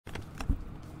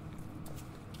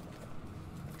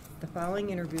The following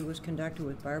interview was conducted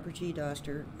with Barbara G.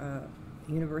 Doster,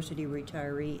 university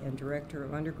retiree and director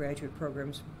of undergraduate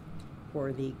programs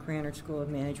for the Krannert School of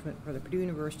Management for the Purdue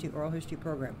University Oral History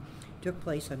Program. It took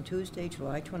place on Tuesday,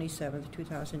 July 27,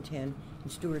 2010, in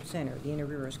Stewart Center. The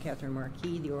interviewer is Katherine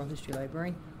Markee, the oral history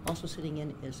librarian. Also sitting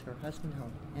in is her husband,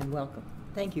 Helen. And welcome.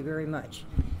 Thank you very much.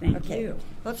 Thank you.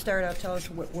 Let's start out. Tell us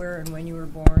where and when you were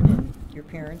born and your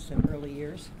parents and early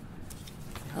years.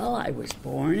 Well, I was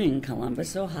born in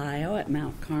Columbus, Ohio at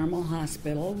Mount Carmel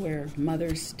Hospital, where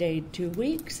mother stayed 2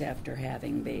 weeks after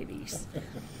having babies.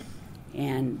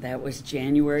 And that was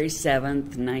January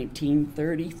 7th,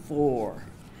 1934.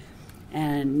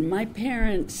 And my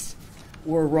parents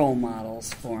were role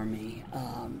models for me.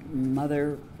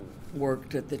 Mother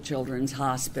worked at the Children's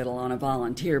Hospital on a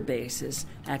volunteer basis,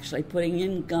 actually putting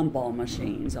in gumball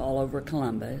machines all over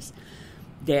Columbus.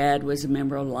 Dad was a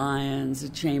member of Lions, a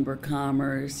Chamber of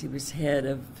Commerce. He was head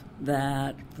of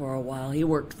that for a while. He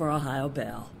worked for Ohio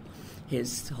Bell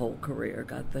his whole career,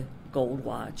 got the gold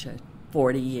watch at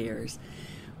 40 years.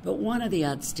 But one of the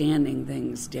outstanding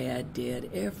things Dad did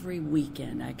every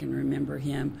weekend, I can remember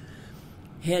him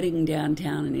heading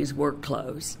downtown in his work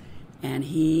clothes, and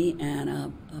he and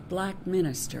a black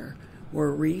minister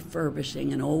were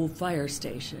refurbishing an old fire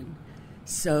station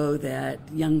so that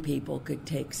young people could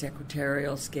take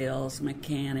secretarial skills,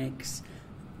 mechanics,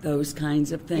 those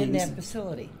kinds of things. In that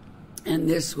facility. And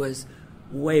this was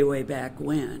way, way back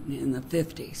when, in the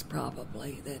 50s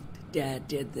probably, that Dad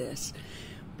did this.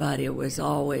 But it was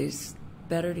always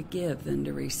better to give than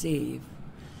to receive.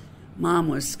 Mom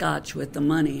was Scotch with the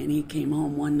money, and he came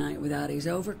home one night without his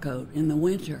overcoat in the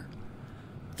winter.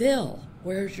 "Phil,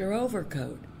 where's your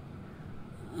overcoat?"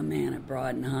 A man at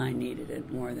Broad and High needed it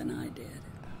more than I did.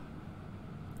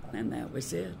 And that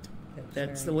was it.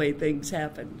 That's the way things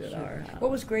happened at our house.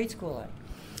 What was grade school like?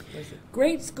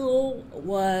 Grade school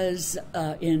was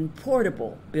in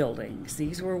portable buildings.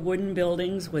 These were wooden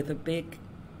buildings with a big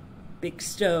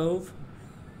stove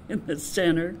in the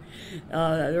center.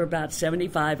 There were about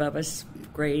 75 of us,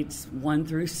 grades 1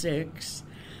 through 6,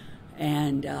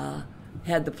 and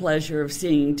had the pleasure of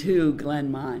seeing 2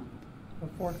 Glenmont.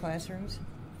 4 classrooms?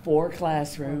 4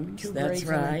 classrooms, that's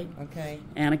right. Okay.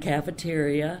 And a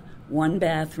cafeteria, 1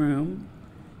 bathroom,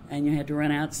 and you had to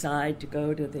run outside to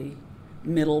go to the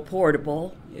middle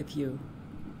portable if you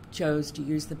chose to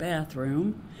use the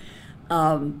bathroom.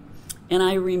 And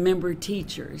I remember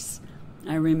teachers.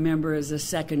 I remember as a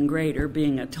second grader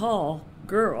being a tall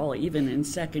girl, even in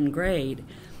second grade,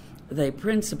 the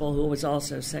principal, who was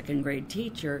also a second grade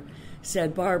teacher,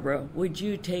 said, "Barbara, would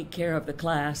you take care of the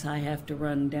class? I have to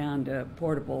run down to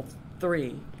portable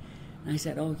 3. And I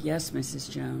said, "Oh, yes, Mrs.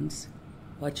 Jones.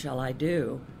 What shall I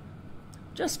do?"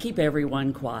 "Just keep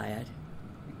everyone quiet."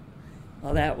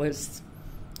 Well, that was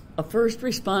a first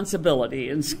responsibility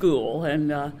in school,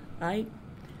 and I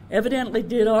evidently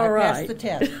did all right. Passed the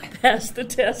test. Passed the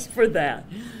test for that.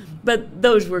 But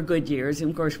those were good years.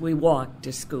 And, of course, we walked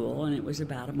to school, and it was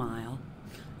about a mile,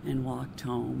 and walked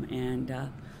home. And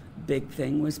big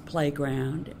thing was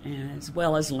playground as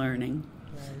well as learning.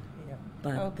 Right, yeah.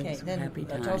 But okay, those were then happy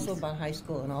times. that's also about high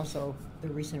school and also the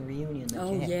recent reunion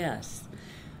that you had. Yes.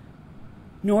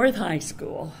 North High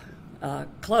School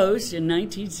closed in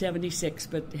 1976,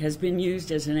 but has been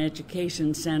used as an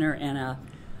education center and a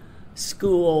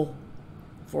school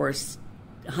for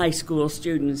high school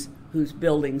students whose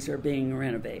buildings are being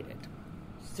renovated.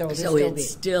 So it's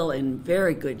still in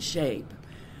very good shape,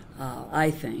 I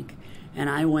think. And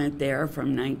I went there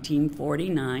from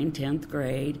 1949, 10th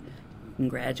grade, and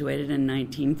graduated in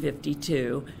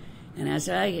 1952. And as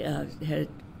I had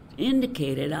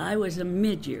indicated, I was a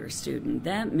mid-year student.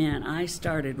 That meant I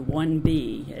started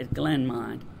 1B at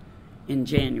Glenmont in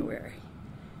January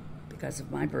because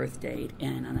of my birth date,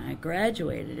 and I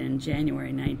graduated in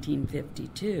January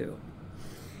 1952.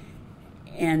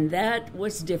 And that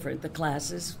was different.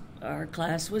 Our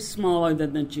class was smaller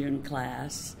than the June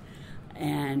class,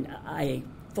 and I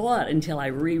thought until I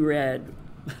reread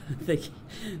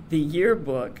the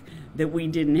yearbook that we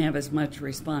didn't have as much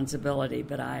responsibility,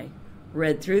 but I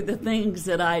read through the things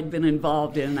that I'd been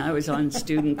involved in. I was on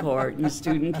student court and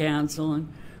student council and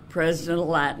president of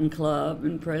Latin Club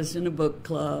and president of book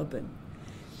club and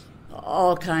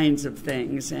all kinds of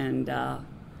things. And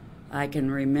I can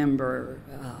remember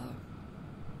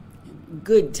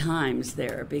good times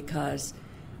there because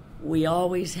we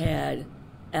always had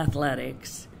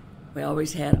athletics, we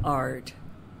always had art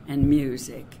and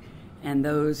music, and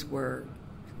those were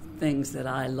things that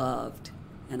I loved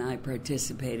and I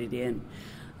participated in.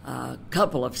 A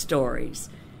couple of stories.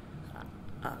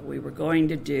 We were going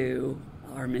to do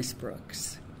our Miss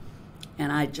Brooks,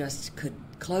 And I just could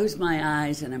close my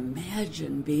eyes and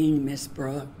imagine being Miss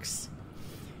Brooks.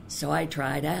 So I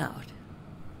tried out,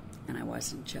 and I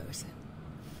wasn't chosen.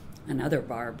 Another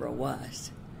Barbara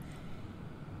was.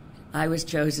 I was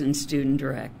chosen student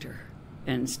director.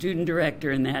 And student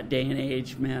director in that day and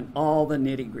age meant all the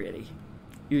nitty-gritty.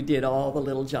 You did all the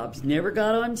little jobs. Never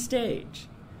got on stage,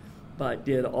 but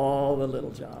did all the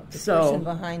little jobs. The person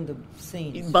behind the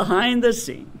scenes. Behind the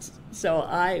scenes. So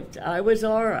I was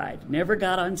all right. Never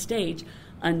got on stage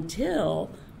until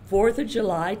 4th of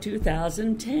July,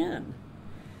 2010.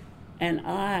 And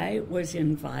I was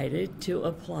invited to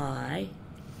apply,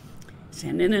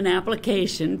 send in an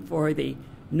application for the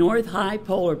North High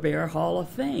Polar Bear Hall of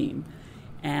Fame.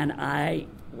 And I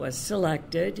was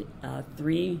selected.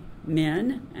 3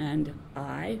 men and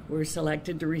I were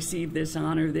selected to receive this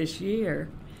honor this year.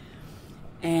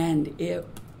 And it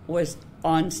was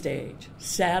on stage,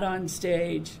 sat on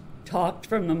stage, talked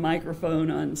from the microphone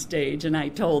on stage, and I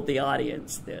told the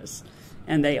audience this,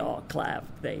 and they all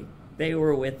clapped. They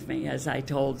were with me as I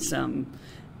told some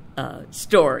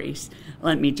stories.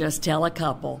 Let me just tell a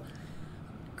couple.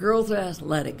 Girls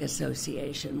Athletic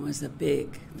Association was a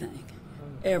big thing.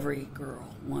 Every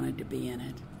girl wanted to be in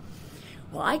it.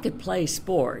 Well, I could play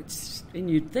sports, and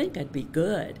you'd think I'd be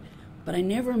good, but I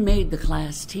never made the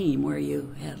class team where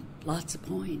you had lots of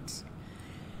points.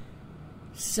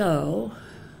 So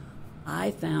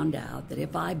I found out that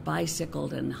if I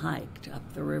bicycled and hiked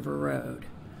up the river road,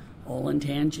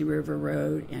 Olentangy River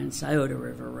Road and Scioto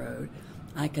River Road,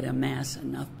 I could amass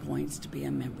enough points to be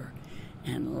a member.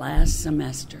 And last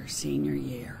semester, senior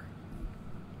year,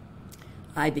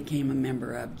 I became a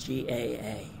member of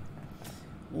GAA.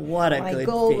 What a good feeling. My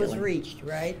goal was reached,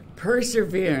 right?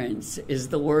 Perseverance is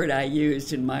the word I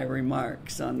used in my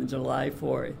remarks on July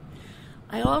 4th.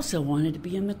 I also wanted to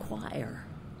be in the choir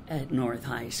at North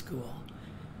High School.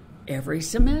 Every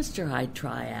semester I'd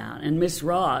try out. And Miss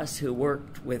Ross, who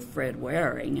worked with Fred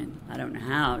Waring, and I don't know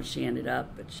how she ended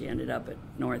up, but she ended up at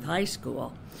North High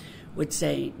School, would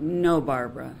say, "No,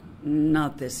 Barbara,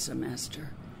 not this semester."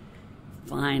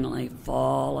 Finally,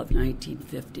 fall of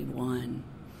 1951,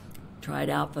 tried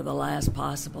out for the last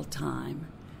possible time.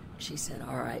 She said,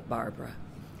 "All right, Barbara,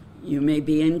 you may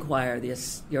be in choir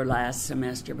your last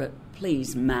semester, but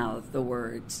please mouth the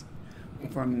words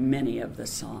for many of the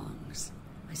songs."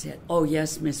 I said, "Oh,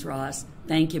 yes, Miss Ross.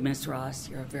 Thank you, Miss Ross.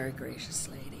 You're a very gracious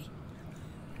lady."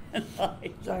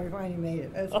 So I finally made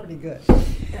it. That's pretty good.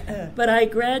 But I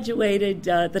graduated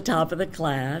at the top of the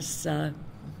class.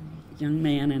 Young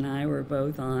man and I were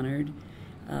both honored,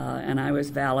 and I was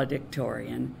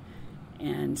valedictorian.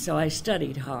 And so I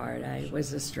studied hard. I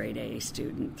was a straight A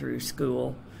student through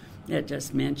school. It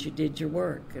just meant you did your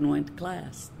work and went to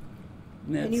class.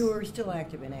 And you were still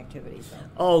active in activities, though.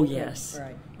 Oh, yes.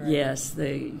 Right. Yes,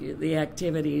 the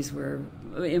activities were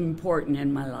important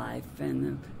in my life, and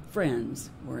the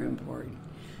friends were important.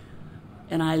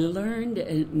 And I learned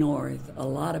at North a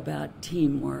lot about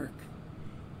teamwork,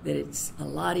 that it's a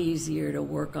lot easier to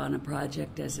work on a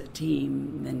project as a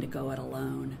team than to go it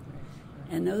alone.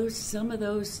 And some of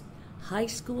those high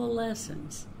school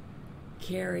lessons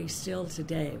carry still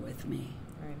today with me.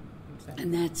 Right, exactly.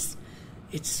 And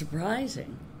it's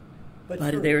surprising, but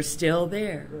true. they're still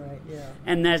there. Right, yeah.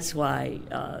 And that's why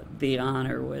the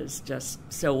honor was just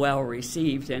so well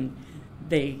received. And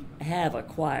they have a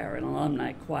choir, an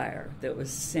alumni choir, that was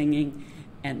singing,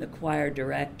 and the choir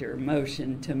director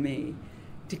motioned to me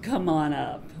to come on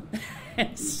up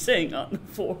and sing on the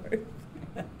 4th.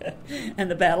 And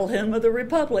the Battle Hymn of the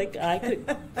Republic,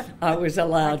 I was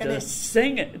allowed to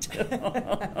sing it.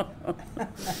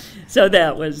 So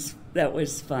that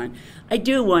was fun. I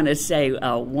do want to say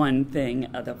one thing.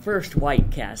 The first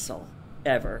White Castle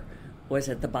ever was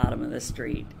at the bottom of the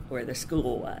street where the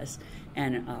school was.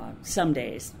 And some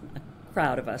days, a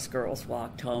crowd of us girls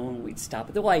walked home, and we'd stop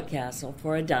at the White Castle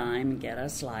for a dime and get a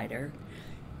slider.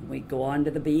 We'd go on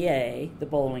to the BA, the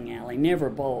bowling alley,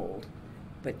 never bowled,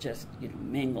 but just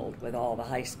mingled with all the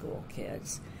high school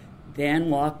kids. Then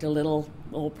walked a little,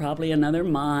 probably another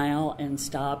mile, and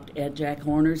stopped at Jack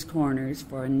Horner's Corners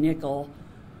for a nickel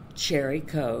cherry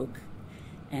Coke.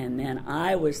 And then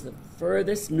I was the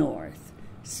furthest north,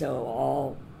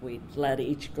 so we'd let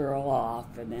each girl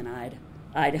off, and then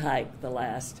I'd hike the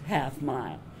last half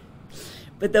mile.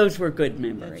 But those were good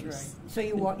memories. That's right. So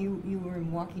you were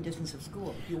in walking distance of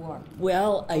school. You walked.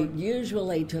 Well, I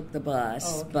usually took the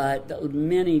bus, but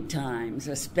many times,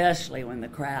 especially when the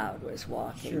crowd was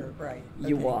walking, sure, right.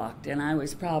 You walked. And I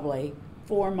was probably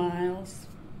 4 miles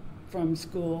from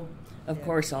school, of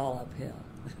course, all uphill.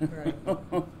 Right.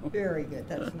 Very good.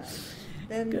 That's nice.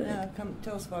 Then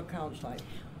tell us about college life.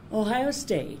 Ohio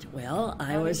State. Well,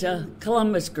 I How was did a you-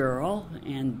 Columbus girl,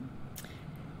 and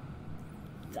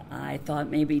I thought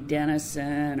maybe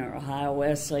Denison or Ohio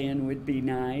Wesleyan would be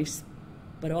nice.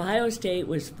 But Ohio State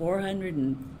was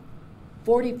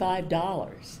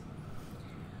 $445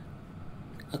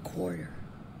 a quarter.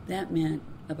 That meant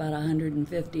about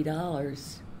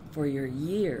 $150 for your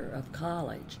year of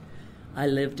college. I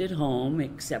lived at home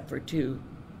except for 2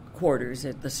 quarters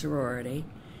at the sorority.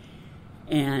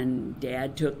 And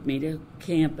Dad took me to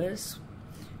campus,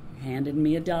 handed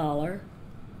me $1,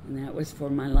 and that was for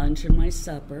my lunch and my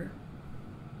supper.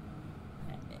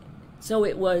 So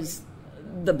it was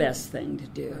the best thing to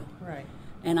do. Right.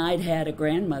 And I'd had a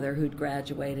grandmother who'd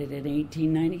graduated in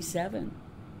 1897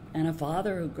 and a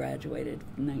father who graduated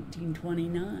in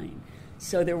 1929.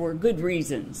 So there were good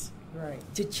reasons Right.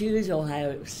 to choose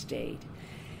Ohio State.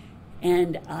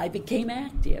 And I became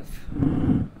active.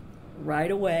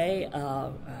 Right away, I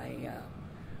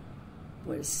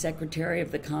was secretary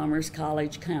of the Commerce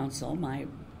College Council. My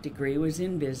degree was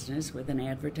in business with an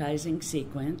advertising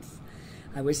sequence.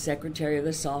 I was secretary of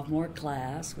the sophomore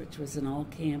class, which was an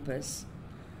all-campus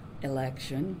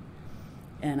election.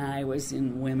 And I was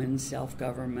in women's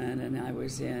self-government, and I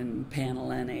was in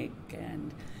Panhellenic.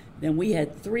 And then we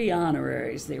had 3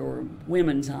 honoraries. They were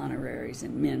women's honoraries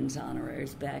and men's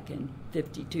honoraries back in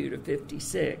 52 to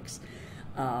 56.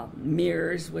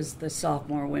 Mears was the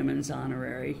sophomore women's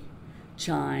honorary,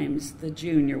 Chimes the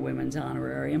junior women's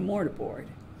honorary, and Mortarboard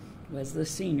was the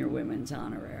senior women's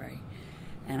honorary.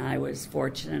 And I was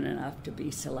fortunate enough to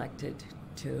be selected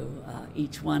to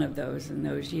each one of those in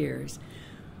those years.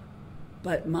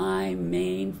 But my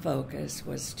main focus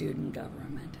was student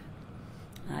government.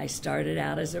 I started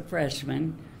out as a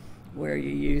freshman, where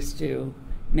you used to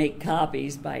make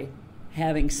copies by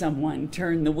having someone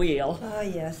turn the wheel. Ah,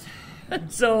 yes.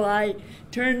 So I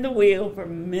turned the wheel for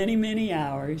many, many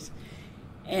hours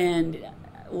and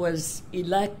was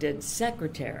elected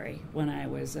secretary when I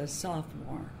was a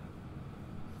sophomore.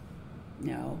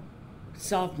 No,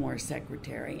 sophomore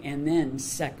secretary, and then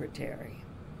secretary.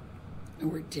 There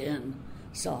were 10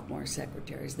 sophomore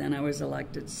secretaries. Then I was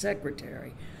elected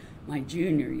secretary my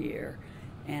junior year.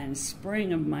 And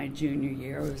spring of my junior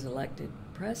year, I was elected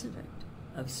president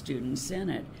of Student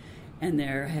Senate. And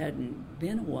there hadn't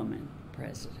been a woman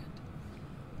president.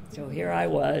 So here I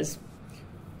was,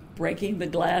 breaking the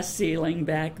glass ceiling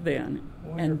back then.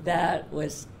 Wonderful. And that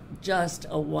was just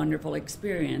a wonderful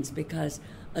experience because,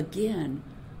 again,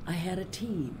 I had a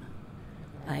team.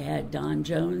 I had Don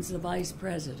Jones, the vice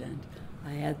president.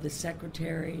 I had the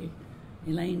secretary,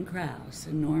 Elaine Krause,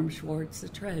 and Norm Schwartz, the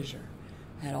treasurer.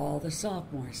 I had all the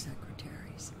sophomore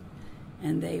secretaries.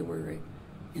 And they were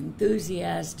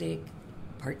enthusiastic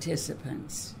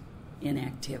participants in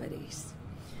activities.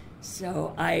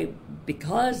 So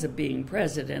because of being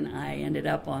president, I ended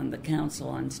up on the Council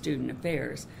on Student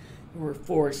Affairs. There were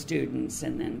 4 students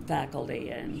and then faculty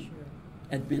and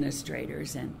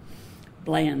administrators, and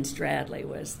Bland Stradley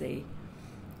was the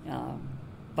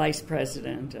vice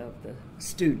president of the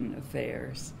Student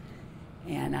Affairs.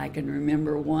 And I can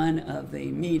remember one of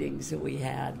the meetings that we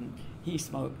had, and he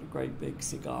smoked a great big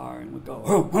cigar and would go,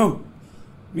 "Oh, oh,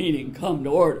 meeting come to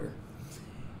order."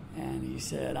 And he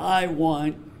said, "I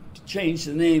want to change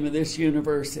the name of this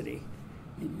university."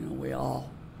 And,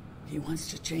 he wants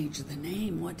to change the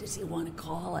name. What does he want to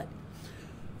call it?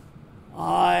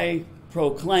 "I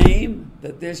proclaim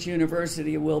that this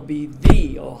university will be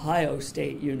the Ohio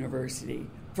State University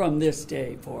from this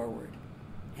day forward."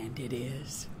 And it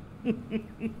is.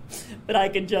 But I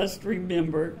can just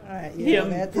remember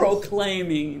him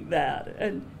proclaiming that.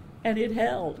 And it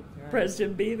held. Right.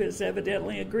 President Beavis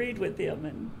evidently agreed with him.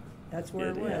 And That's where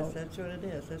it was. held. That's what it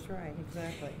is. That's right.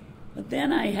 Exactly. But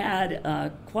then I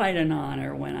had quite an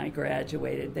honor when I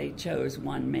graduated. They chose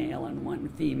 1 male and 1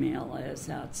 female as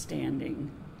outstanding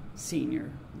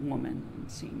senior woman and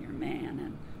senior man,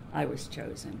 and I was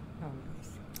chosen Oh,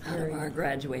 nice. out Very of our nice.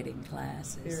 graduating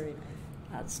class as Very nice.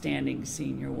 outstanding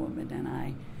senior woman. And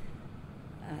I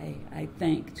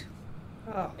thanked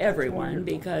Oh, that's everyone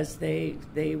wonderful. because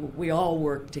we all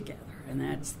worked together, and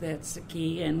that's the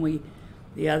key. And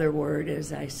the other word,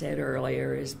 as I said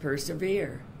earlier, is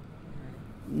persevere.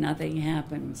 Nothing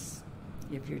happens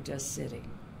if you're just sitting.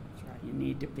 That's right. You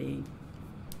need to be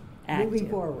active. Moving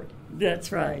forward.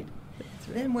 That's right. That's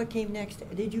right. Then what came next?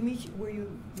 Did you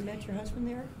met your husband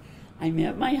there? I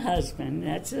met my husband.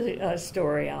 That's a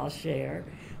story I'll share.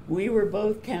 We were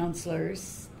both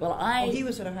counselors. Well, He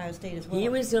was at Ohio State as well. He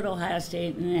was at Ohio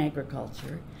State in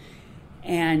agriculture.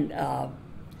 And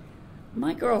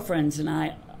my girlfriends and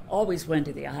I always went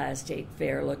to the Ohio State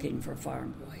Fair looking for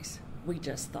farm boys. we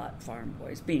just thought farm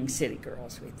boys, being city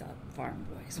girls, we thought farm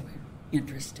boys were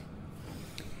interesting.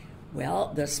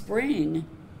 Well, the spring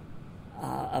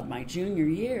of my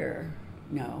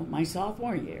my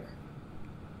sophomore year,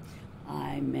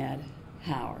 I met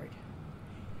Howard.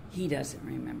 He doesn't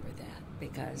remember that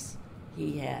because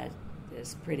he had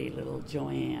this pretty little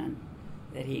Joanne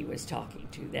that he was talking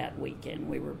to that weekend.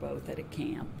 We were both at a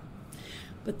camp.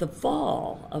 But the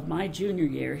fall of my junior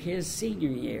year, his senior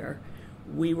year,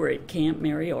 we were at Camp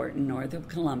Mary Orton, north of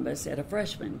Columbus, at a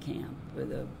freshman camp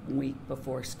with a week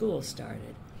before school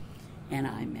started. And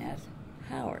I met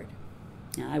Howard.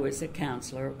 Now, I was a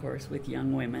counselor, of course, with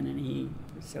young women, and he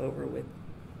was over with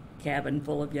a cabin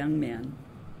full of young men.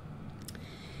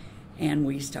 And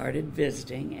we started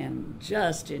visiting and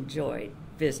just enjoyed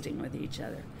visiting with each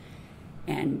other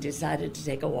and decided to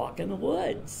take a walk in the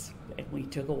woods. And we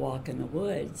took a walk in the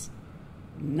woods,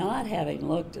 not having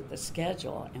looked at the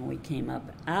schedule, and we came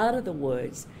up out of the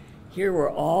woods. Here were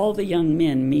all the young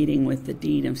men meeting with the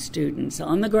dean of students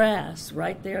on the grass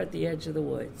right there at the edge of the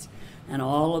woods, and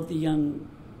all of the young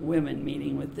women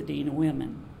meeting with the dean of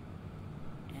women.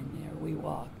 And there we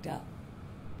walked up.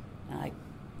 I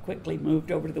quickly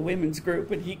moved over to the women's group,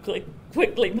 and he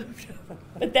quickly moved over.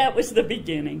 But that was the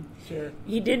beginning. Sure.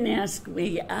 He didn't ask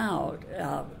me out.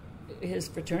 His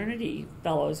fraternity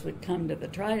fellows would come to the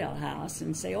tryout house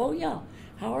and say, "Oh, yeah,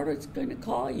 Howard is going to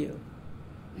call you."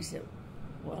 I said,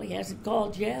 "Well, he hasn't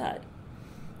called yet."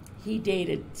 He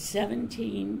dated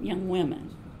 17 young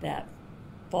women that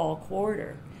fall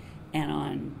quarter,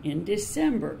 and in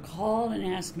December called and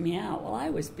asked me out. Well,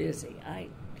 I was busy.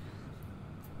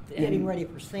 Getting ready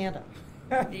for Santa.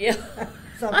 Yeah.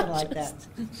 Something like that.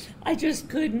 I just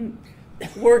couldn't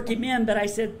work him in, but I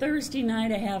said, "Thursday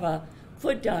night I have a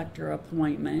foot doctor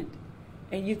appointment,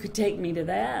 and you could take me to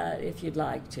that if you'd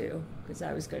like to," because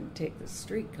I was going to take the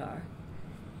streetcar.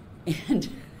 And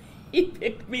he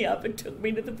picked me up and took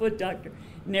me to the foot doctor.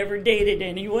 Never dated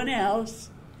anyone else.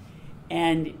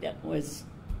 And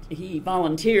he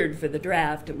volunteered for the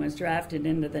draft and was drafted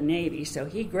into the Navy, so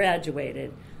he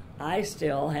graduated. I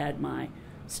still had my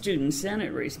student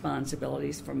senate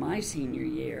responsibilities for my senior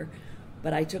year,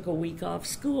 but I took a week off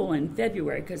school in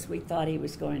February because we thought he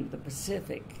was going to the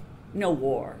Pacific. No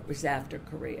war. It was after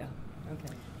Korea.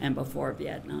 Okay. And before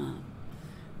Vietnam.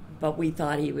 But we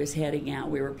thought he was heading out.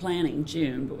 We were planning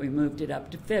June, but we moved it up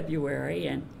to February,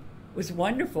 and it was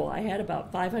wonderful. I had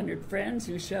about 500 friends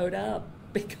who showed up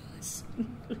because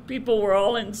people were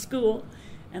all in school.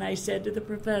 And I said to the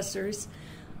professors,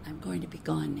 "I'm going to be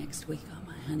gone next week on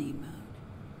my honeymoon."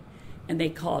 And they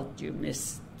called you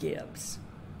Miss Gibbs.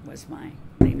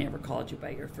 They never called you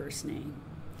by your first name.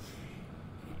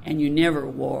 And you never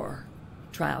wore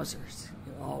trousers.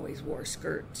 You always wore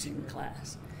skirts in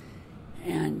class.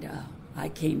 And I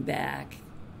came back,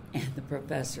 and the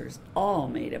professors all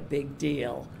made a big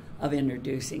deal of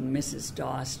introducing Mrs.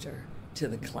 Doster to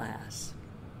the class.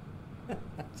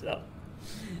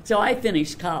 So I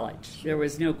finished college. There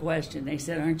was no question. They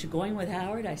said, "Aren't you going with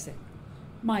Howard?" I said,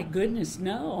 "My goodness,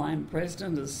 no. I'm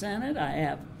president of the Senate. I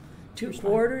have 2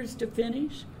 quarters to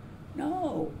finish."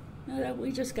 No,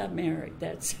 we just got married.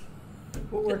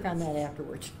 We'll work on that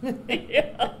afterwards.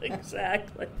 Yeah,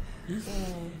 exactly.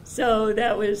 So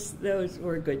those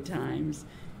were good times.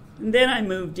 And then I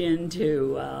moved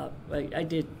into, I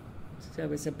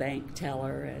was a bank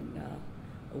teller and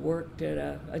worked at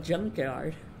a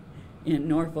junkyard in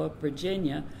Norfolk,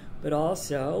 Virginia, but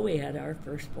also we had our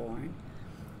firstborn.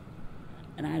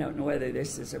 And I don't know whether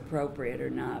this is appropriate or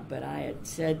not, but I had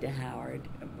said to Howard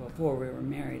before we were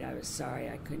married, I was sorry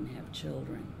I couldn't have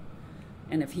children.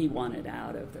 And if he wanted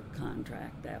out of the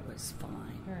contract, that was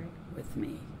fine with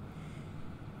me.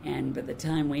 And by the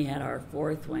time we had our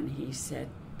 4th one, he said,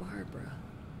 "Barbara,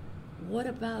 what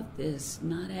about this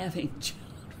not having children?"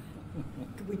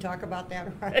 Could we talk about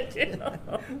that? Right?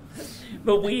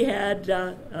 But we had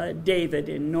David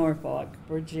in Norfolk,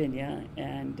 Virginia,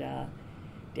 and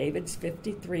David's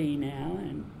 53 now,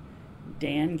 and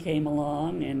Dan came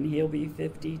along, and he'll be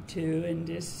 52 in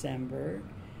December,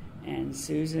 and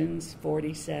Susan's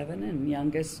 47, and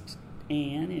youngest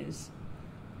Ann is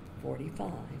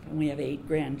 45, and we have 8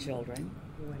 grandchildren.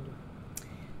 Wonderful.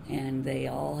 And they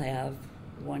all have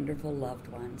wonderful loved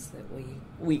ones that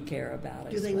we care about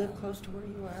as well. Do they live close to where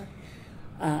you are?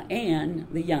 Ann,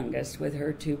 the youngest, with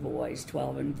her 2 boys,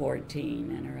 12 and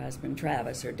 14, and her husband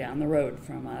Travis are down the road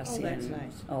from us in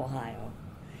Ohio.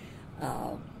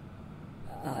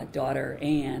 Daughter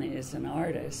Ann is an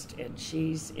artist, and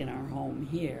she's in our home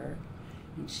here.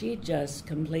 And she just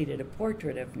completed a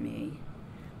portrait of me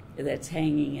that's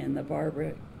hanging in the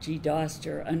Barbara G.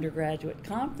 Doster undergraduate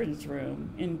conference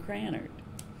room in Cranard.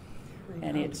 pretty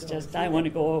and fun it's to go just, and see I want to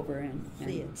that. go over and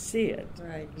see it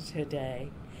Right. today.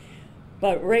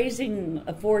 But raising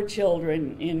 4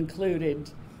 children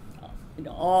included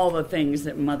all the things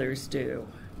that mothers do.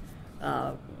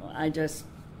 I just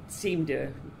seemed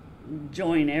to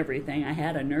join everything. I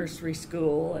had a nursery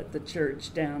school at the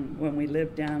church down when we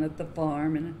lived down at the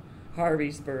farm in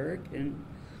Harveysburg, and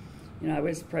I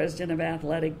was president of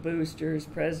athletic boosters,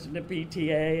 president of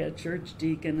PTA, a church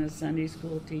deacon, a Sunday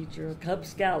school teacher, a Cub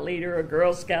Scout leader, a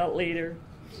Girl Scout leader,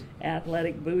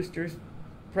 athletic boosters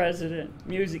president,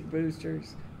 music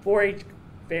boosters, 4-H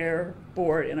fair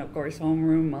board, and of course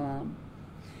homeroom mom.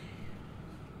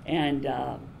 And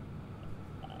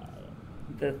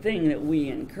the thing that we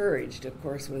encouraged, of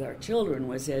course, with our children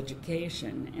was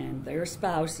education, and their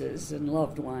spouses and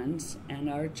loved ones, and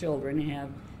our children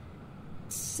have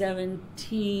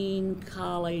 17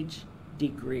 college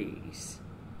degrees.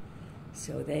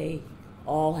 So they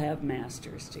all have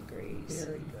master's degrees.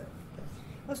 Very good.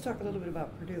 Let's talk a little bit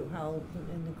about Purdue, how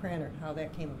in the Cranard, how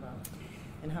that came about,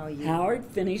 and how you... Howard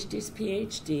finished his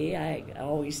PhD. I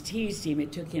always teased him.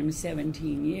 It took him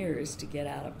 17 years to get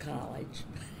out of college.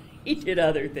 He did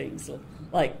other things,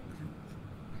 like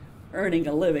earning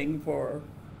a living for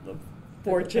the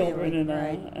 4 children family,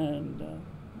 right. and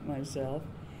myself.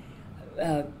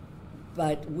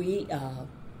 But we,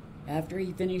 after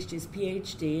he finished his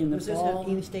PhD in the fall...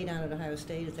 He stayed down at Ohio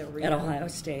State? Is that where you At were? Ohio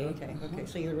State. Okay, okay.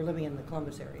 So you were living in the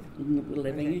Columbus area?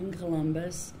 Living Okay. in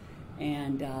Columbus.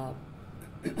 And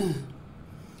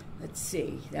let's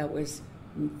see, that was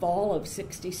in fall of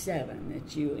 '67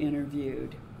 that you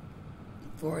interviewed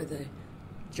for the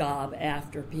job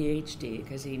after PhD,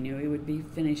 because he knew he would be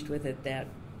finished with it that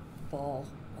fall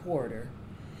quarter.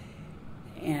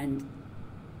 And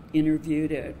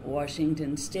interviewed at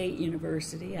Washington State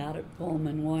University out at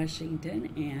Pullman, Washington,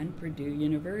 and Purdue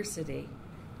University,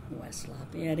 West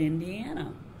Lafayette,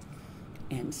 Indiana,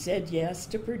 and said yes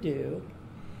to Purdue.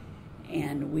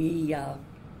 And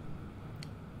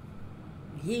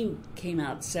he came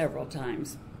out several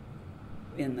times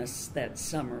in that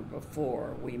summer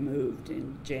before we moved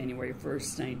in January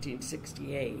 1st,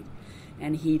 1968,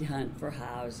 and he'd hunt for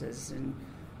houses and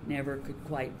never could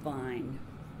quite find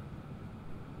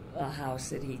a house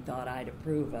that he thought I'd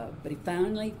approve of. But he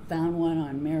finally found one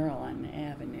on Maryland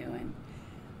Avenue, and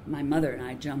my mother and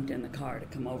I jumped in the car to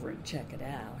come over and check it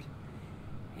out.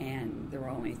 And there were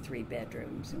only 3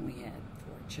 bedrooms, and we had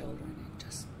 4 children. And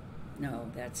just, no,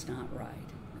 that's not right.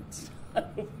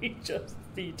 We just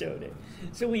vetoed it.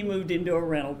 So we moved into a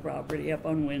rental property up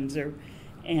on Windsor,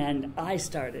 and I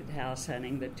started house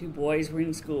hunting. The 2 boys were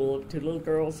in school, 2 little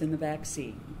girls in the back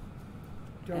seat.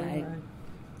 I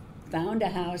found a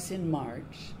house in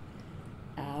March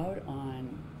out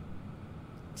on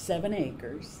 7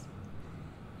 acres,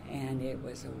 and it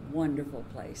was a wonderful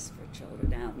place for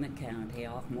children out in the county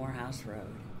off Morehouse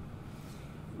Road.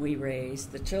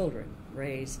 The children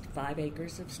raised 5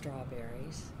 acres of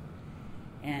strawberries,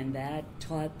 and that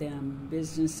taught them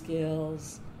business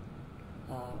skills,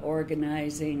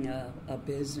 organizing a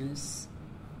business,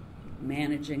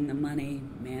 managing the money,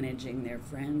 managing their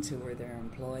friends who were their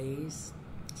employees.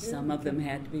 Some of them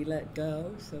had to be let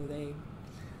go, so they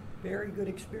very good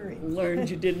experience. Learned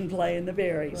you didn't play in the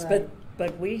berries. Right.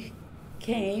 But we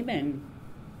came, and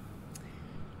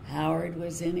Howard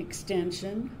was in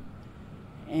extension,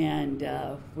 and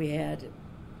we had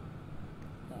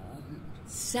a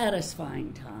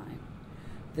satisfying time.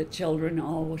 The children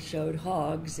all showed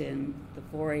hogs in the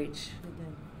 4-H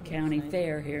county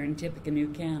fair here in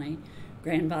Tippecanoe County.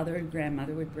 Grandfather and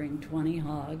grandmother would bring 20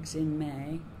 hogs in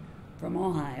May from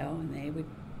Ohio, and they would,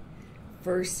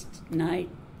 first night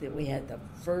that we had the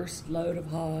first load of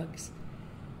hogs,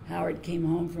 Howard came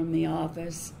home from the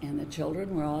office, and the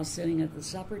children were all sitting at the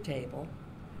supper table,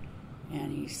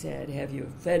 and he said, "Have you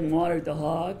fed and watered the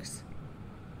hogs?"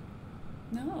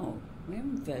 "No, we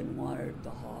haven't fed and watered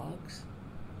the hogs."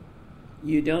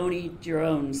 "You don't eat your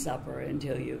own supper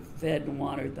until you've fed and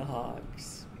watered the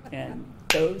hogs." And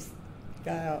those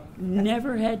got out.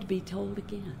 Never had to be told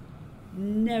again.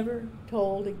 Never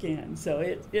told again. So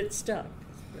it stuck.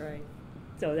 Right.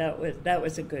 So that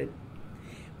was a good.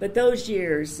 But those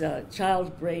years,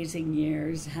 child raising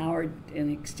years, Howard in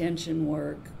extension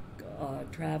work,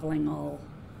 traveling all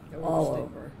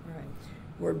over, right,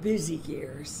 were busy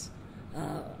years.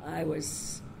 I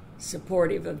was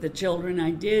supportive of the children.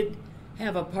 I did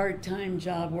have a part-time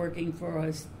job working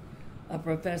for a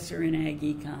professor in ag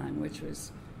econ, which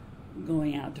was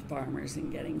going out to farmers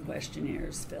and getting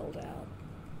questionnaires filled out.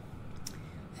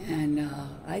 And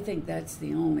I think that's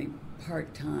the only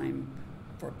part-time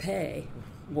for pay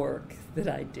work that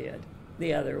I did.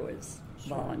 The other was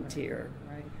volunteer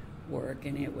right. work,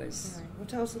 and it was... All right. Well,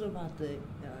 tell us a little about the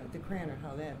Cranard,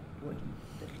 how that would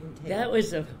entail. That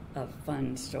was a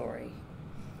fun story,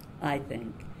 I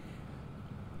think.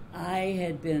 I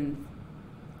had been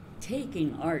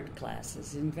taking art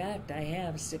classes. In fact, I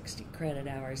have 60 credit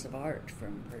hours of art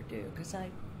from Purdue because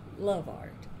I love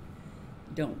art.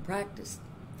 Don't practice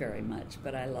very much,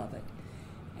 but I love it.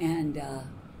 And I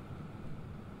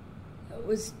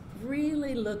was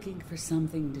really looking for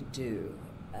something to do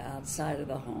outside of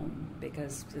the home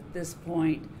because at this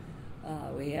point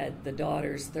we had the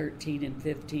daughters 13 and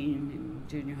 15 in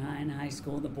junior high and high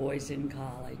school, the boys in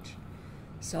college.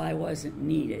 So I wasn't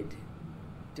needed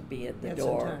to be at the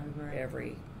door right.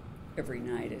 every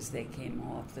night as they came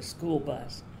off the school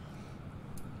bus.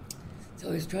 So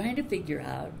I was trying to figure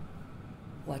out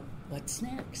what's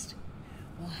next.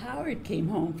 Well, Howard came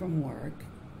home from work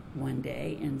one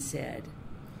day and said,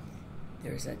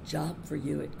 "There's a job for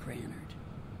you at Cranard.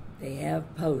 They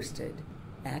have posted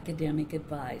academic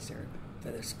advisor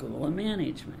for the School of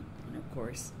Management." And of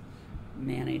course,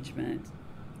 management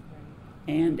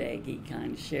and Ag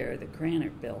Econ share the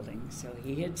Cranard building. So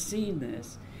he had seen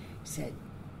this. He said,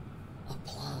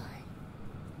 "Apply."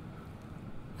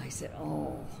 I said,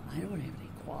 "Oh, I don't have any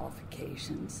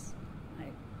qualifications.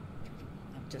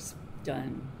 I've just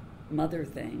done mother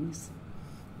things,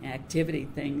 activity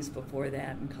things before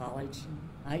that in college and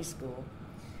high school."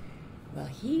 Well,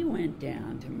 he went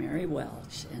down to Mary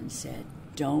Welch and said,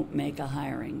 "Don't make a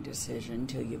hiring decision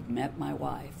till you've met my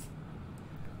wife."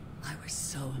 I was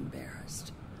so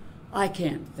embarrassed. I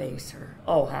can't face her.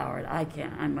 "Oh, Howard, I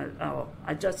can't.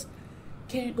 I just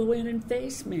can't go in and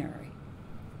face Mary."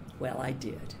 Well, I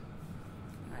did.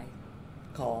 I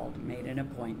called, made an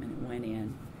appointment, and went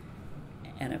in,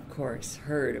 and of course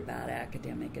heard about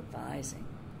academic advising.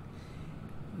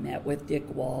 Met with Dick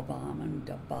Walbaum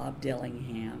and Bob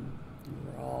Dillingham,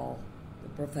 who were all the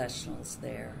professionals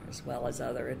there, as well as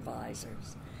other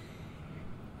advisors.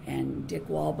 And Dick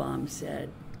Walbaum said,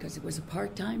 because it was a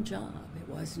part-time job, it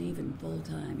wasn't even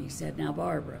full-time, he said, "Now,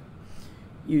 Barbara,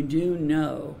 you do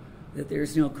know that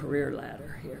there's no career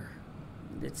ladder here.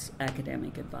 It's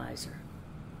academic advisor."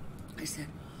 I said,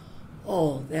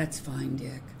 "Oh, that's fine,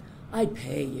 Dick. I'd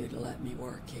pay you to let me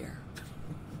work here."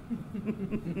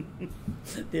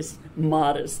 This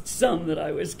modest sum that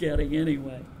I was getting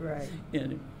anyway. Right.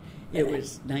 And it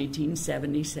was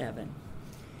 1977,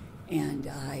 and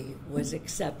I was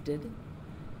accepted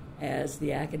as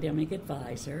the academic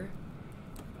advisor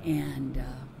and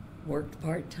worked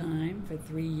part-time for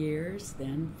 3 years,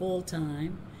 then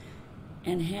full-time,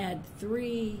 and had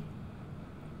 3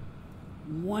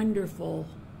 wonderful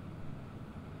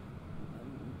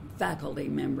faculty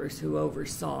members who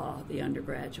oversaw the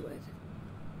undergraduate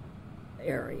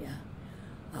area.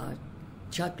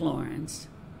 Chuck Lawrence,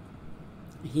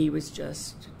 he was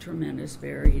just tremendous,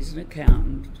 he's an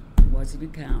accountant, was an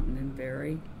accountant and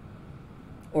very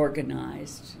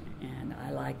organized, and I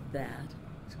liked that.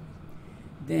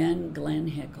 Then Glenn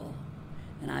Hickle,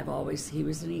 and he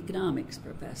was an economics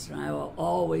professor, and I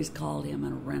always called him a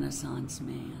Renaissance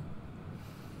man.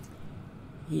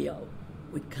 He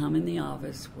would come in the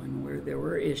office when there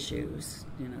were issues,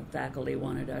 faculty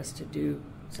wanted us to do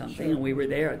something, sure. And we were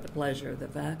there at the pleasure of the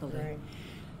faculty. Right.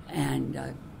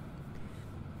 And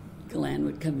Glenn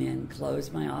would come in,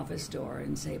 close my office door,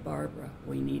 and say, "Barbara,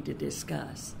 we need to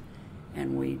discuss."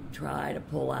 And we'd try to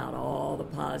pull out all the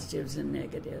positives and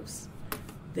negatives.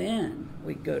 Then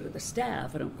we'd go to the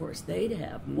staff, and of course they'd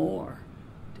have more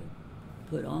to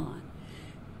put on.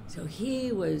 So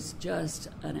he was just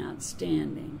an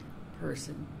outstanding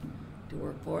person to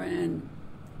work for, and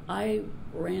I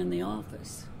ran the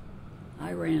office.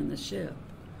 I ran the ship,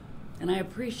 and I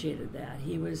appreciated that.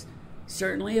 He was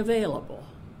certainly available,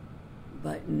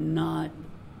 but not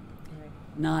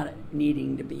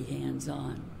needing to be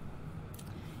hands-on.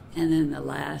 And then the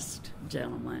last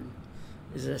gentleman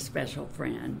is a special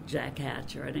friend, Jack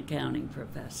Hatcher, an accounting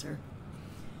professor.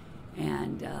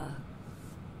 And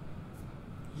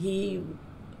he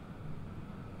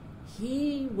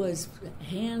was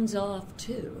hands-off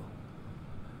too,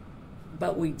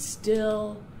 but we'd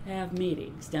still have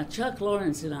meetings. Now, Chuck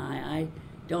Lawrence and I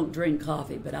don't drink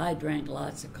coffee, but I drank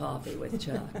lots of coffee with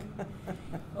Chuck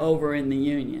over in the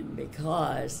Union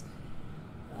because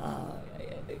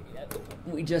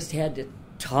we just had to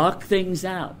talk things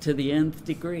out to the nth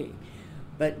degree.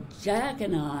 But Jack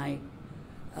and I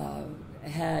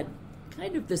had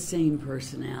kind of the same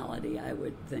personality, I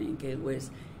would think.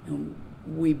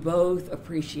 We both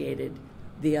appreciated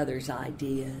the other's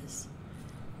ideas.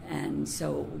 And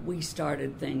so we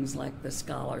started things like the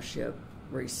scholarship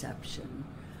reception.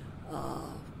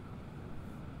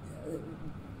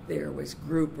 there was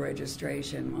group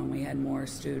registration when we had more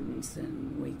students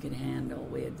than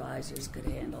we advisors could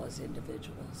handle as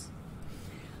individuals.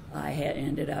 I had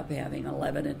ended up having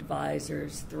 11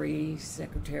 advisors, 3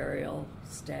 secretarial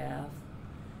staff,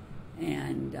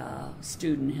 and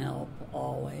student help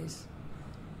always.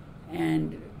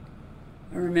 And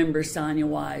I remember Sonia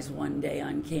Wise one day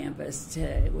on campus,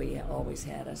 we always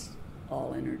had us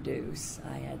all introduce.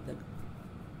 I had the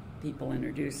people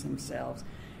introduce themselves,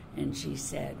 and she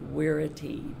said, "We're a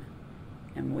team,"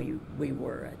 and we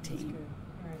were a team.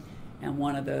 Right. And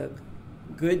one of the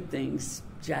good things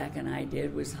Jack and I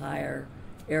did was hire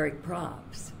Eric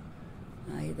Props.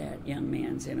 That young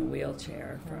man's in a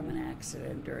wheelchair from an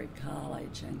accident during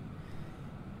college, and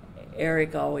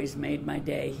Eric always made my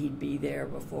day. He'd be there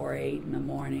before 8 in the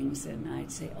mornings, and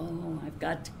I'd say, "Oh, I've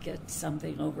got to get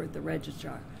something over at the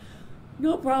registrar."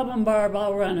 "No problem, Barb,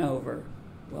 I'll run over."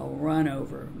 Well, run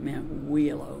over meant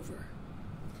wheel over.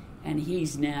 And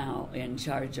he's now in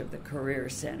charge of the Career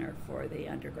Center for the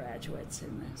undergraduates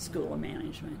in the School of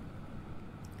Management.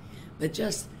 But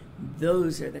just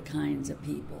those are the kinds of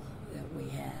people that we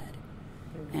had.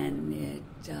 And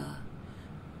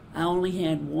I only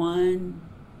had one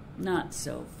not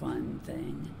so fun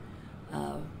thing.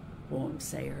 Won't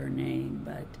say her name,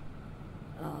 but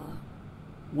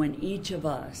when each of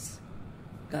us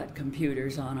got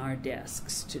computers on our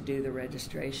desks to do the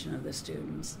registration of the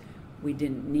students, we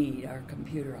didn't need our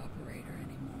computer operator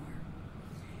anymore.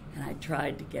 And I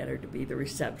tried to get her to be the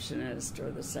receptionist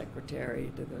or the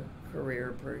secretary to the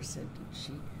career person, and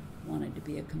she wanted to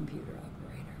be a computer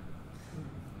operator.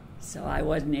 So I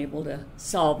wasn't able to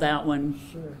solve that one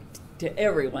to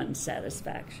everyone's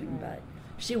satisfaction, but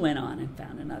she went on and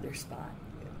found another spot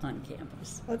on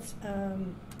campus. Let's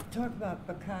talk about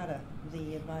PACATA,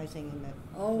 the advising and the...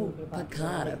 Oh,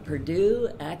 PACATA, Purdue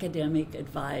Academic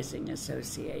Advising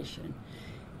Association.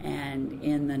 And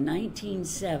in the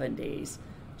 1970s,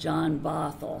 John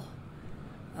Bothell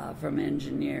from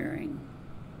engineering,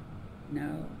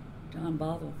 John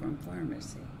Bothell from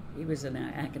pharmacy. He was an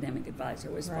academic advisor,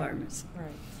 was pharmacy.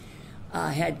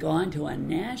 Right. Had gone to a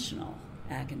national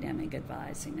academic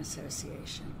advising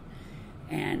association.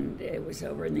 And it was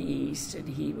over in the East, and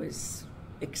he was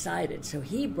excited. So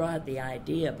he brought the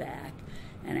idea back,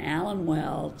 and Alan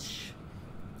Welch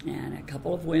and a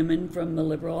couple of women from the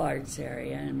liberal arts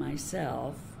area and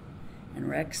myself and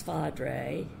Rex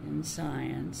Fadre in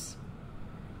science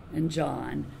and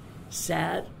John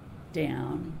sat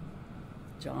down,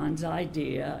 John's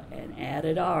idea, and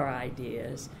added our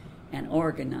ideas and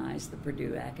organized the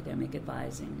Purdue Academic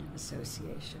Advising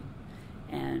Association.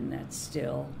 And that's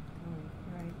still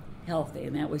healthy,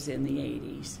 and that was in the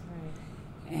 80s.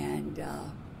 Right. And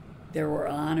there were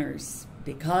honors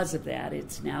because of that.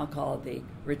 It's now called the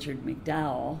Richard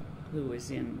McDowell, who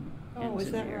was in engineering.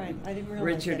 Is that right? I didn't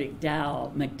realize Richard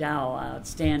McDowell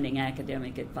Outstanding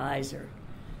Academic Advisor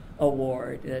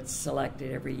Award that's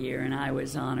selected every year, and I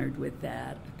was honored with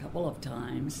that a couple of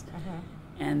times.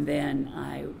 And then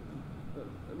I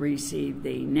received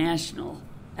the National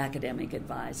Academic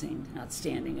Advising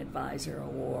Outstanding Advisor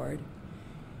Award.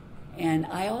 And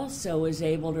I also was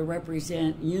able to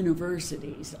represent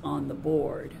universities on the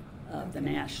board of the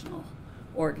national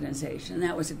organization. And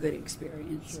that was a good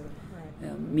experience,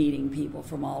 meeting people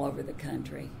from all over the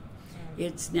country.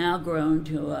 It's now grown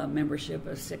to a membership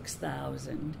of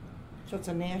 6,000. So it's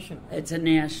a national? It's a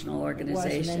national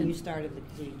organization. It was, and then you started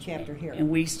the chapter here. And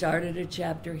we started a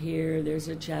chapter here. There's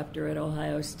a chapter at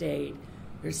Ohio State.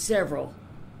 There's several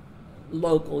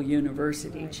local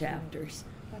university chapters.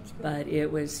 But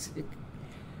it was,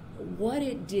 what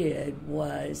it did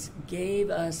was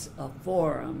gave us a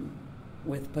forum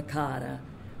with PACATA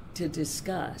to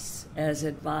discuss as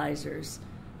advisors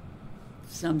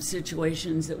some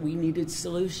situations that we needed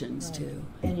solutions to.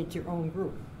 And it's your own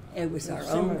group. It was our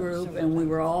own group, and we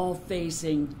were all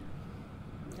facing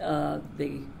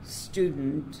the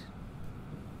student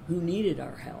who needed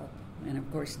our help. And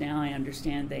of course now I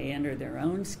understand they enter their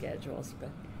own schedules, but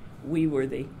we were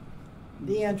the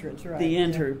entrance, right?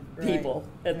 The people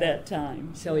at that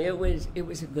time. So it was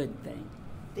a good thing.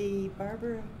 The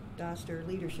Barbara Doster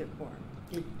Leadership Forum.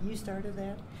 Did you start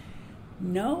that?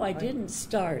 No, I didn't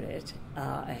start it.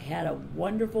 I had a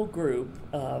wonderful group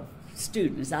of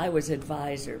students. I was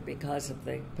advisor because of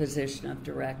the position of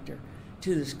director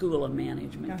to the School of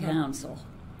Management Council.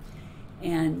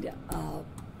 And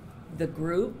the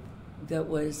group that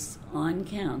was on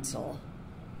council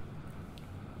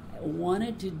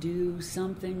wanted to do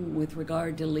something with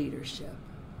regard to leadership.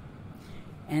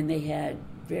 And they had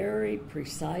very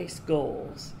precise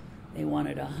goals. They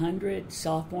wanted 100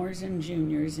 sophomores and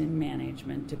juniors in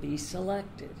management to be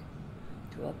selected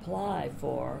to apply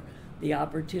for the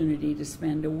opportunity to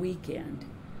spend a weekend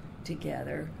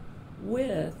together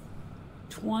with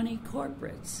 20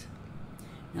 corporates.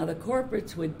 Now, the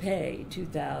corporates would pay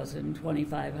 $2,000,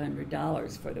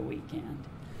 $2,500 for the weekend.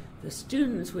 The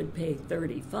students would pay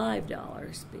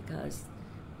 $35 because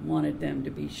wanted them to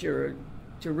be sure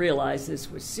to realize this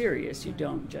was serious. You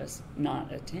don't just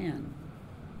not attend.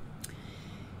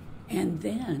 And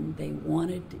then they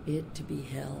wanted it to be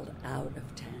held out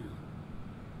of town.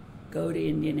 Go to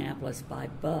Indianapolis by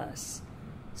bus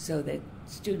so that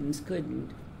students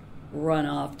couldn't run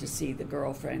off to see the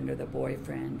girlfriend or the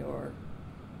boyfriend or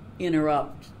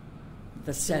interrupt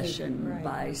the session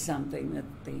by something that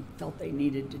they felt they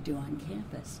needed to do on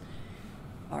campus.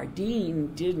 Our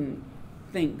dean didn't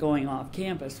think going off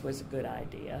campus was a good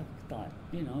idea. Thought,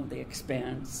 the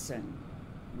expense and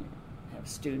have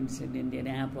students in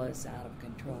Indianapolis out of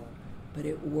control. But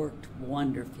it worked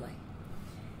wonderfully.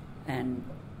 And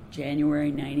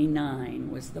January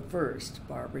 99 was the first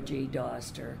Barbara G.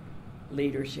 Doster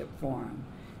Leadership Forum.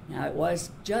 Now, it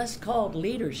was just called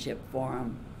Leadership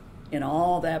Forum in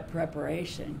all that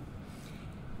preparation.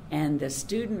 And the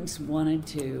students wanted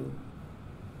to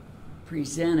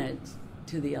present it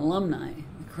to the alumni,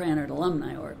 the Krannert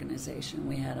Alumni Organization.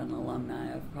 We had an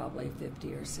alumni of probably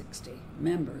 50 or 60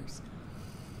 members.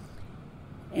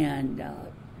 And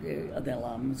the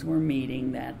alums were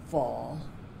meeting that fall,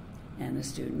 and the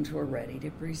students were ready to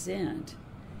present.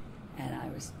 And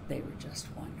they were just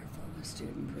wonderful. The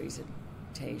student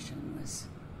presentation was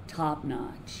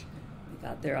top-notch. They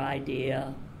got their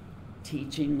idea,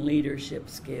 teaching leadership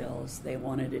skills. They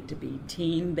wanted it to be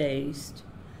team-based.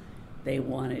 They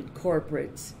wanted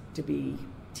corporates to be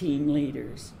team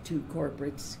leaders, 2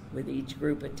 corporates with each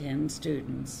group of 10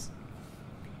 students.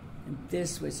 And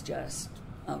this was just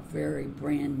a very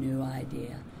brand new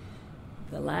idea.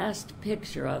 The last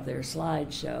picture of their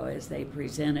slideshow as they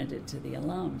presented it to the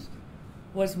alums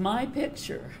was my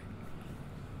picture.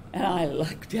 And I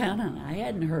looked down and I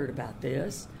hadn't heard about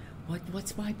this.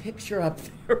 What's my picture up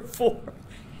there for?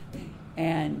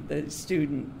 And the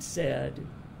student said,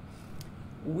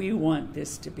 we want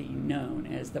this to be known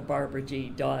as the Barbara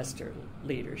G. Doster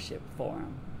Leadership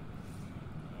Forum.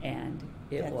 And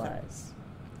it was.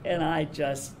 And I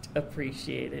just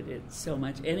appreciated it so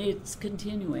much. And it's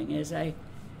continuing. As I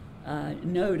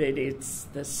noted, it's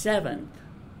the 7th,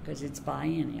 because it's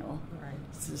biennial. Right.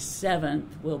 It's the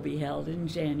 7th, will be held in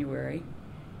January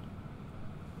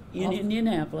in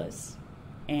Indianapolis.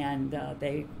 And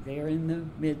they're in the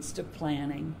midst of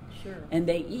planning. Sure. And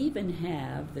they even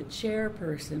have the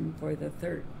chairperson for the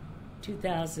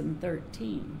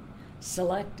 2013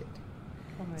 selected.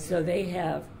 So they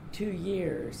have 2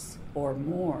 years or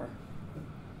more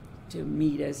to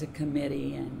meet as a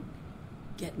committee and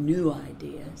get new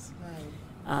ideas.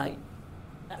 Right.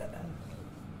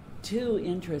 Two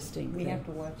interesting things. You have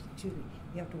to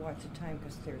watch the time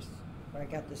because I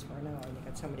got this far now, and I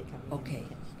got somebody coming. Okay.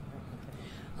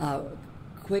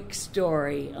 Quick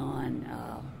story on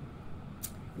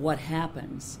what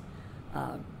happens.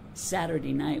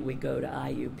 Saturday night we go to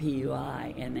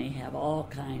IUPUI, and they have all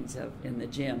kinds of, in the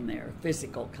gym there,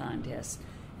 physical contests.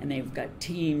 And they've got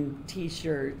team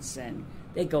T-shirts, and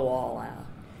they go all out.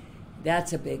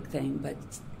 That's a big thing. But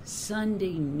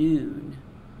Sunday noon,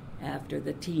 after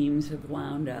the teams have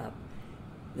wound up,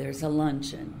 there's a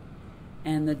luncheon.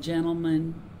 And the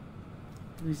gentleman,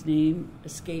 whose name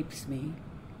escapes me,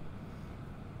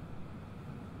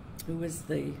 who was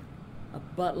a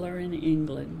butler in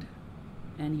England,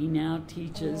 and he now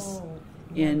teaches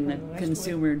in the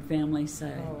Consumer and Family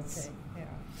Science. Oh, okay.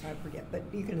 Yeah, I forget, but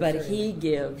you can. But he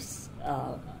gives,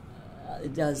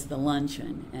 does the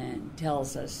luncheon and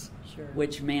tells us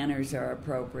which manners are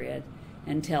appropriate,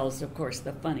 and tells, of course,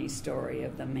 the funny story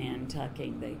of the man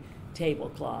tucking the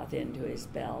tablecloth into his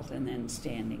belt and then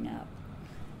standing up.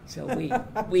 So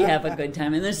we have a good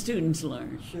time, and the students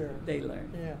learn. Sure, they learn.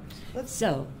 Yeah.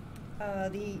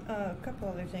 The couple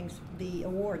other things. The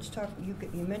awards. You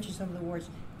mentioned some of the awards,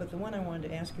 but the one I wanted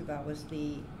to ask you about was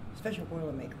the Special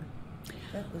Boilermaker.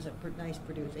 That was a nice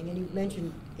Purdue thing. And you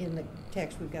mentioned in the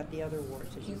text we've got the other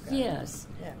awards that you've got. Yes.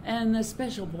 Yeah. And the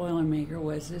Special Boilermaker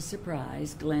was a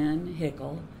surprise. Glenn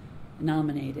Hickel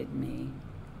nominated me.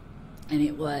 And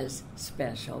it was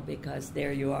special because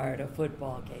there you are at a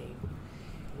football game.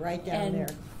 Right down there.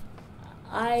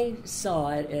 I saw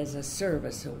it as a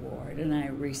service award, and I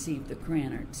received the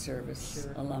Krannert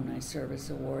Alumni Service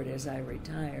Award as I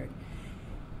retired.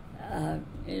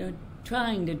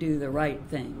 Trying to do the right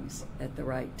things at the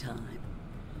right time.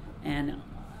 And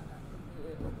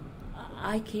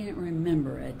I can't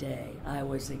remember a day I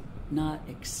was not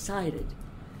excited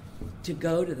to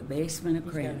go to the basement of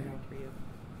He's got a Craner. note for you.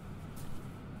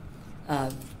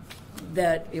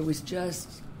 That it was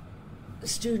just,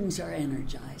 students are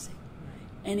energizing.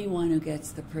 Anyone who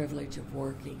gets the privilege of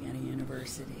working at a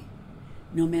university,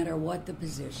 no matter what the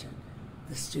position,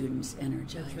 the students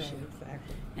energize That's right, you.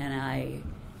 exactly. And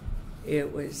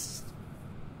it was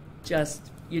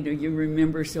just, you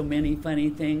remember so many funny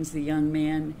things. The young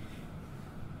man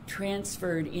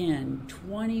transferred in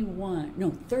 31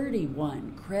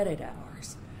 credit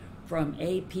hours from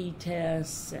AP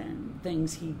tests and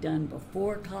things he'd done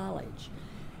before college.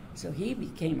 So he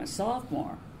became a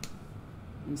sophomore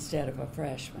instead of a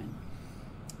freshman.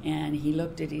 And he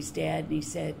looked at his dad and he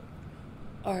said,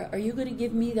 Are you going to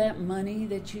give me that money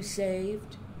that you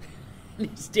saved? And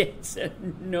his dad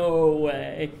said, no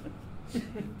way.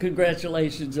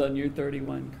 Congratulations on your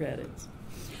 31 credits.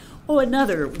 Oh,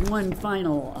 one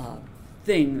final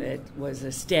thing that was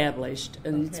established,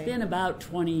 and it's been about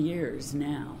 20 years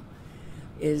now,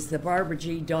 is the Barbara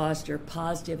G. Doster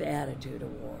Positive Attitude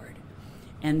Award.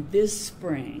 And this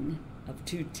spring of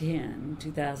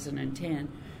 2010,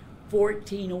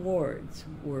 14 awards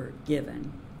were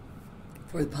given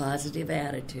for the positive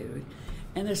attitude,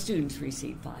 and the students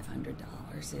received $500.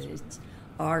 It's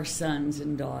our sons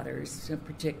and daughters,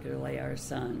 particularly our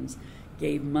sons,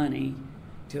 gave money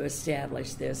to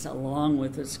establish this along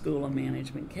with the School of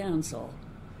Management Council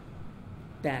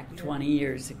back 20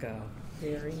 years ago.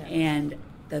 Very nice. And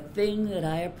the thing that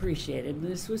I appreciated, and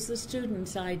this was the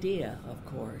students' idea, of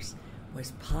course,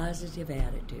 was positive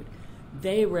attitude.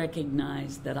 They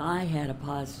recognized that I had a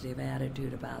positive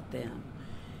attitude about them.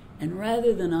 And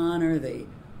rather than honor the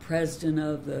president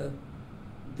of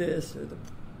this or the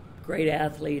great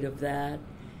athlete of that,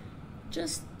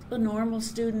 just a normal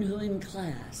student who in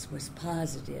class was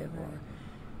positive or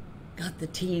got the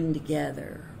team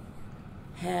together,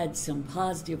 had some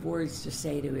positive words to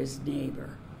say to his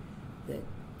neighbor that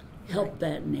helped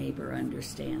that neighbor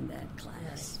understand that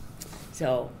class.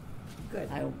 So Good.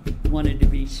 I wanted to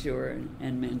be sure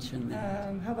and mention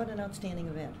that. How about an outstanding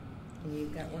event?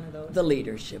 You've got one of those? The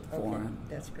Leadership Okay, Forum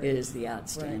that's great. is the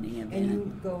outstanding event. And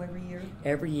you go every year?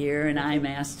 Every year, and I'm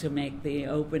asked to make the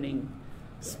opening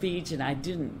speech, and I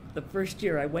didn't. The first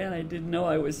year I went, I didn't know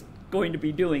I was going to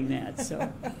be doing that,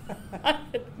 so I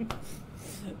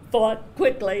thought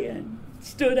quickly and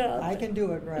stood up. I can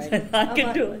do it, right? I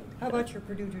can do it. How about your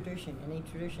Purdue tradition? Any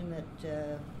tradition that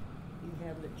you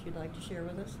have that you'd like to share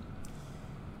with us?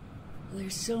 Well,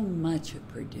 there's so much at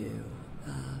Purdue.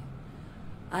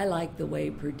 I like the way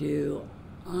Purdue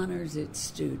honors its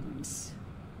students.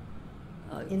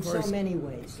 In course, so many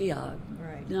ways. Yeah,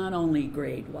 Right. not only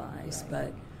grade-wise,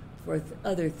 Right. but for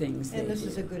other things And they this do.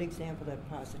 is a good example of that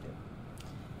positive,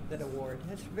 that award.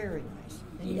 That's very nice.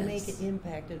 And you make Yes. it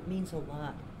impact. It means a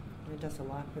lot. And it does a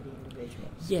lot for the individual.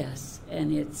 Yes,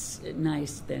 and it's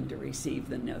nice then to receive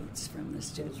the notes from the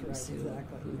students right,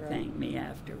 exactly, who right. thank me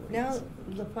afterwards. Now,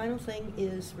 the final thing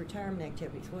is retirement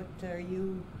activities. What are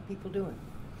you people doing?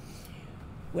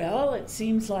 Well, it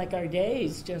seems like our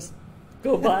days just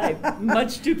go by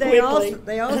much too They quickly.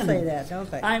 they all say that, don't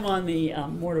they? I'm on the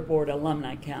Mortarboard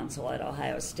Alumni Council at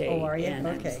Ohio State. Oh, are you? And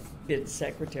Okay. I've been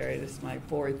secretary. This is my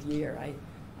 4th year. I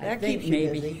That think keeps you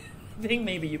maybe busy. I think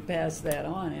maybe you pass that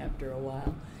on after a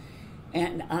while.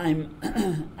 And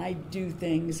I do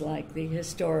things like the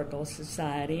Historical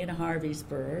Society in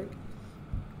Harveysburg,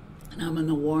 and I'm on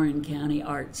the Warren County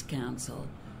Arts Council.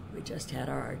 We just had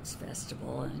our arts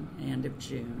festival in the end of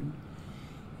June.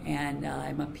 And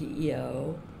I'm a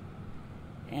PEO,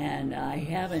 and I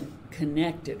haven't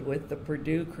connected with the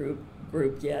Purdue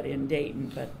group yet in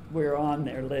Dayton, but we're on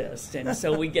their list, and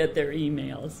so we get their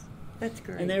emails. That's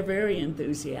great. And they're very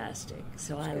enthusiastic,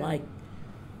 so That's I good.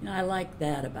 I like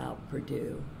that about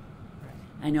Purdue.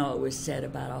 Right. I know it was said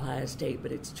about Ohio State,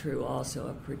 but it's true also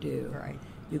of Purdue. Right.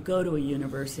 You go to a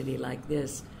university like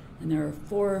this, and there are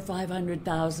 400,000 or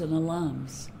 500,000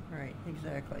 alums, Right,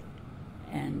 exactly.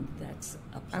 and that's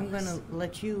a plus. I'm going to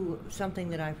let you, something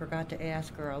that I forgot to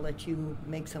ask, or I'll let you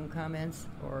make some comments,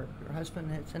 or your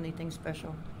husband has anything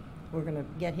special. We're going to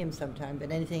get him sometime,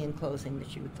 but anything in closing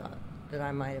that you thought that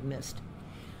I might have missed?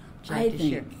 Would you like to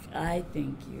share? I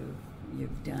think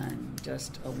you've done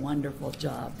just a wonderful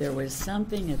job. There was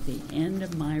something at the end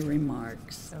of my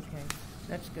remarks Okay,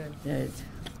 that's good. that,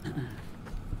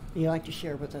 You'd like to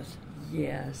share with us?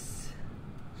 yes.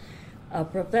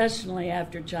 Professionally,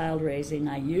 after child raising,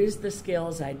 I used the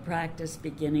skills I'd practiced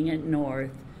beginning at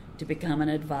North to become an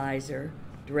advisor,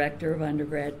 director of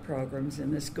undergrad programs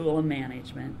in the School of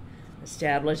Management,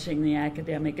 establishing the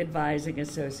Academic Advising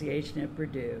Association at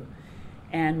Purdue,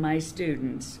 and my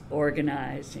students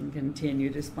organized and continue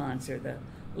to sponsor the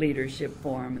Leadership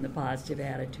Forum and the Positive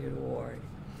Attitude Award.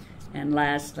 And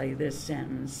lastly, this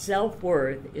sentence,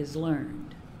 self-worth is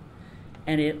learned,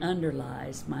 and it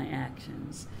underlies my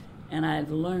actions. And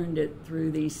I've learned it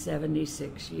through these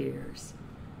 76 years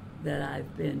that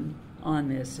I've been on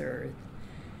this earth.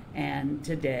 And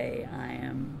today I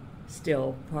am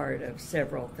still part of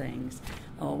several things.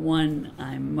 One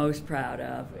I'm most proud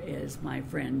of is my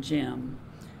friend Jim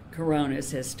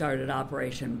Coronas has started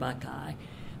Operation Buckeye.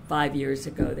 5 years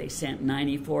ago, they sent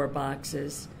 94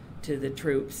 boxes to the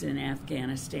troops in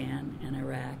Afghanistan and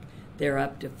Iraq. They're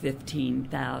up to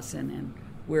 15,000, and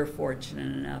we're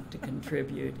fortunate enough to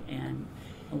contribute, and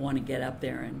I want to get up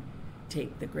there and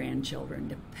take the grandchildren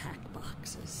to pack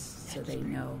boxes so they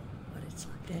know what it's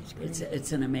like. That's great.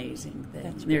 It's an amazing thing.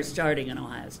 That's They're great. starting an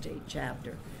Ohio State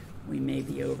chapter. We may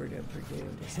be over to Purdue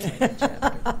to start a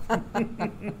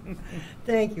chapter.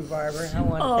 Thank you, Barbara. I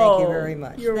want to thank you very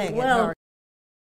much. You're Thank you. welcome.